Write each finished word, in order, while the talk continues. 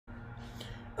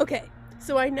Okay,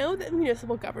 so I know that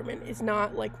municipal government is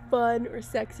not like fun or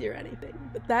sexy or anything,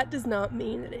 but that does not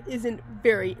mean that it isn't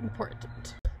very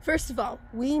important. First of all,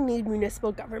 we need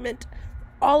municipal government,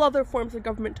 all other forms of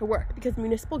government to work, because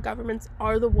municipal governments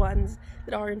are the ones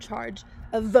that are in charge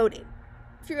of voting.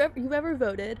 If you've ever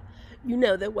voted, you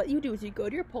know that what you do is you go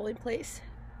to your polling place,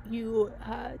 you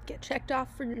get checked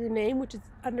off for your name, which is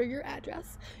under your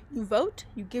address, you vote,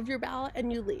 you give your ballot,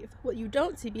 and you leave. What you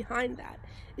don't see behind that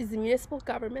is the municipal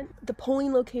government. The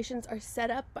polling locations are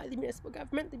set up by the municipal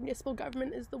government. The municipal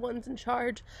government is the ones in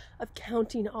charge of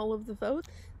counting all of the votes.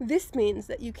 This means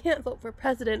that you can't vote for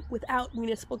president without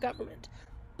municipal government.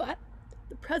 But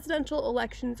the presidential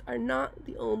elections are not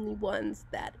the only ones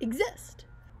that exist.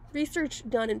 Research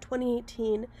done in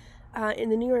 2018 in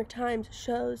the New York Times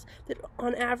shows that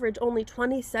on average only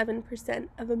 27%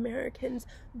 of Americans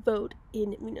vote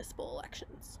in municipal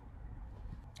elections.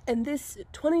 And this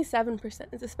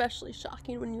 27% is especially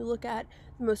shocking when you look at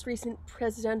the most recent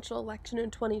presidential election in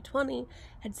 2020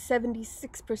 had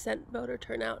 76% voter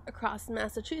turnout across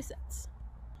Massachusetts.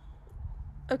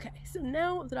 Okay, so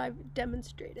now that I've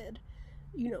demonstrated,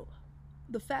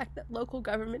 the fact that local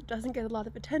government doesn't get a lot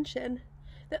of attention,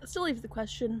 that still leaves the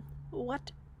question,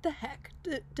 what the heck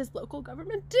does local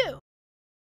government do?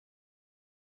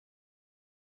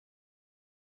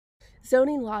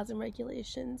 Zoning laws and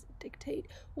regulations dictate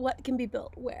what can be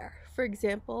built where. For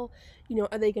example,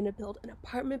 are they going to build an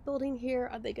apartment building here?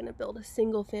 Are they going to build a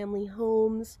single family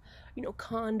homes,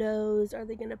 condos? Are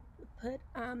they going to put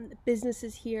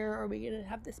businesses here? Are we going to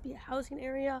have this be a housing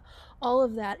area? All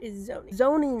of that is zoning.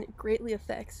 Zoning greatly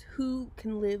affects who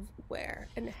can live where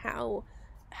and how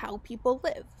people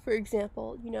live. For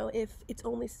example, if it's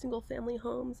only single family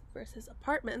homes versus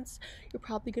apartments, you're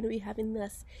probably going to be having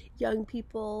less young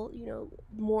people,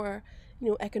 more,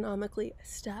 economically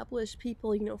established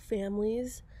people,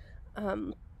 families.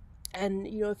 And,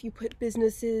 if you put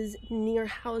businesses near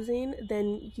housing,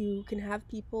 then you can have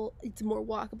people, it's a more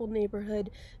walkable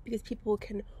neighborhood because people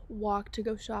can walk to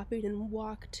go shopping and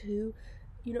walk to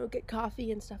get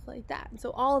coffee and stuff like that. And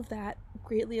so all of that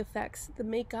greatly affects the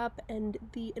makeup and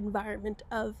the environment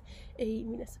of a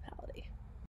municipality.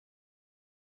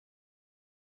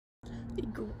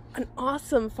 An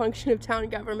awesome function of town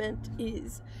government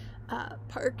is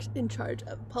parks in charge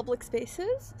of public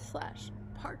spaces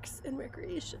 / parks and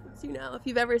recreations. If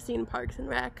you've ever seen Parks and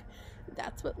Rec,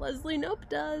 that's what Leslie Knope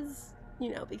does,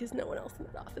 because no one else in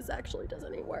that office actually does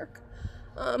any work.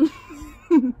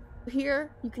 Here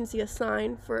you can see a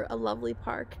sign for a lovely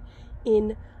park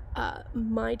in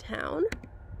my town,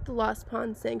 the Lost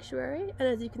Pond Sanctuary, and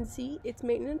as you can see, its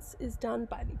maintenance is done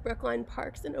by the Brookline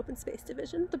Parks and Open Space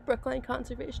Division, the Brookline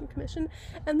Conservation Commission,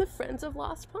 and the Friends of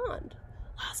Lost Pond.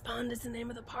 Lost Pond is the name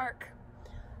of the park,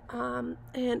 and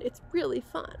it's really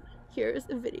fun. Here's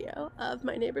a video of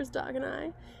my neighbor's dog and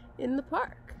I in the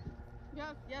park.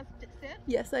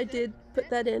 Yes, I did put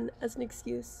that in as an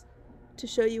excuse to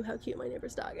show you how cute my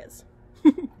neighbor's dog is.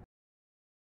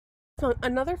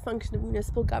 Another function of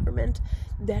municipal government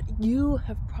that you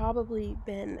have probably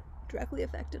been directly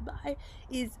affected by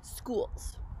is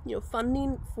schools.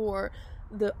 Funding for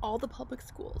all the public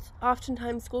schools.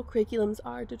 Oftentimes school curriculums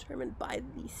are determined by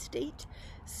the state,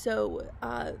 so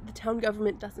the town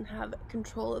government doesn't have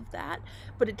control of that,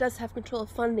 but it does have control of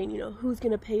funding. Who's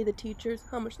going to pay the teachers,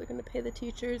 how much they're going to pay the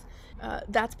teachers.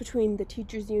 That's between the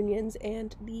teachers unions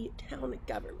and the town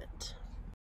government.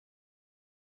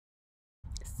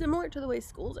 Similar to the way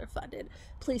schools are funded,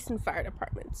 police and fire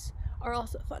departments are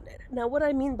also funded. Now, what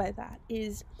I mean by that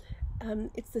is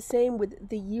it's the same with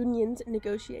the unions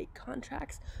negotiate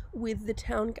contracts with the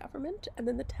town government, and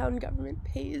then the town government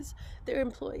pays their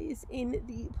employees in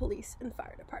the police and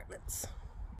fire departments.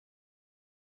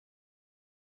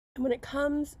 And when it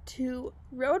comes to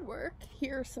road work,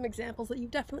 here are some examples that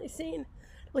you've definitely seen.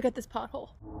 Look at this pothole.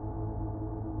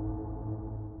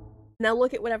 Now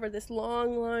look at whatever this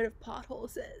long line of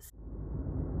potholes is.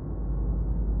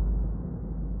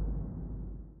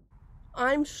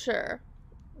 I'm sure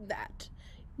that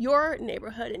your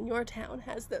neighborhood in your town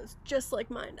has those just like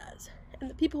mine does. And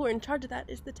the people who are in charge of that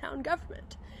is the town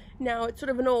government. Now, it's sort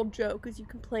of an old joke as you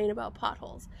complain about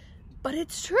potholes, but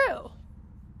it's true.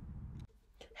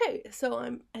 Hey, so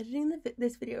I'm editing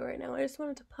this video right now. I just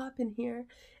wanted to pop in here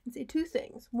and say two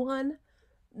things. One,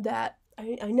 that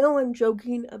I know I'm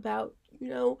joking about,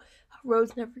 how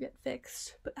roads never get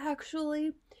fixed, but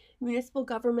actually municipal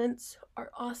governments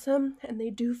are awesome and they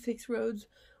do fix roads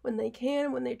when they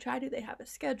can, when they try to. They have a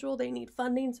schedule, they need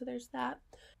funding, so there's that.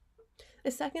 The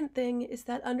second thing is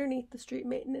that underneath the street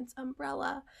maintenance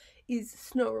umbrella is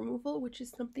snow removal, which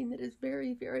is something that is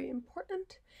very, very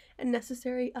important and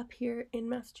necessary up here in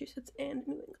Massachusetts and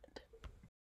New England.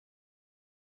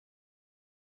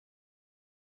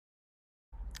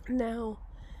 Now,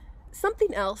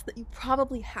 something else that you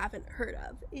probably haven't heard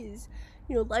of is,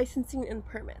 licensing and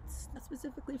permits.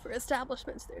 Specifically for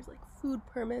establishments, there's like food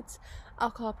permits,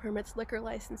 alcohol permits, liquor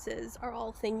licenses are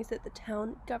all things that the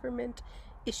town government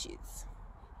issues.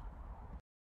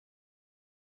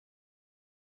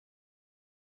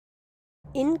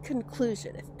 In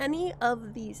conclusion, if any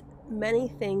of these many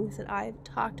things that I've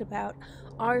talked about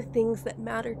are things that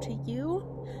matter to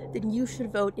you, then you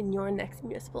should vote in your next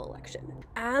municipal election.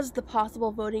 As the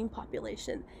possible voting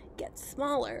population gets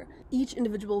smaller, each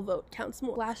individual vote counts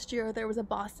more. Last year, there was a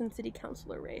Boston city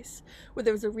councilor race where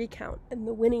there was a recount, and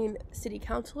the winning city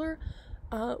councilor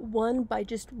won by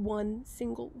just one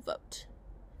single vote.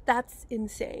 That's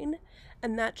insane,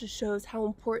 and that just shows how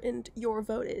important your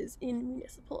vote is in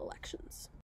municipal elections.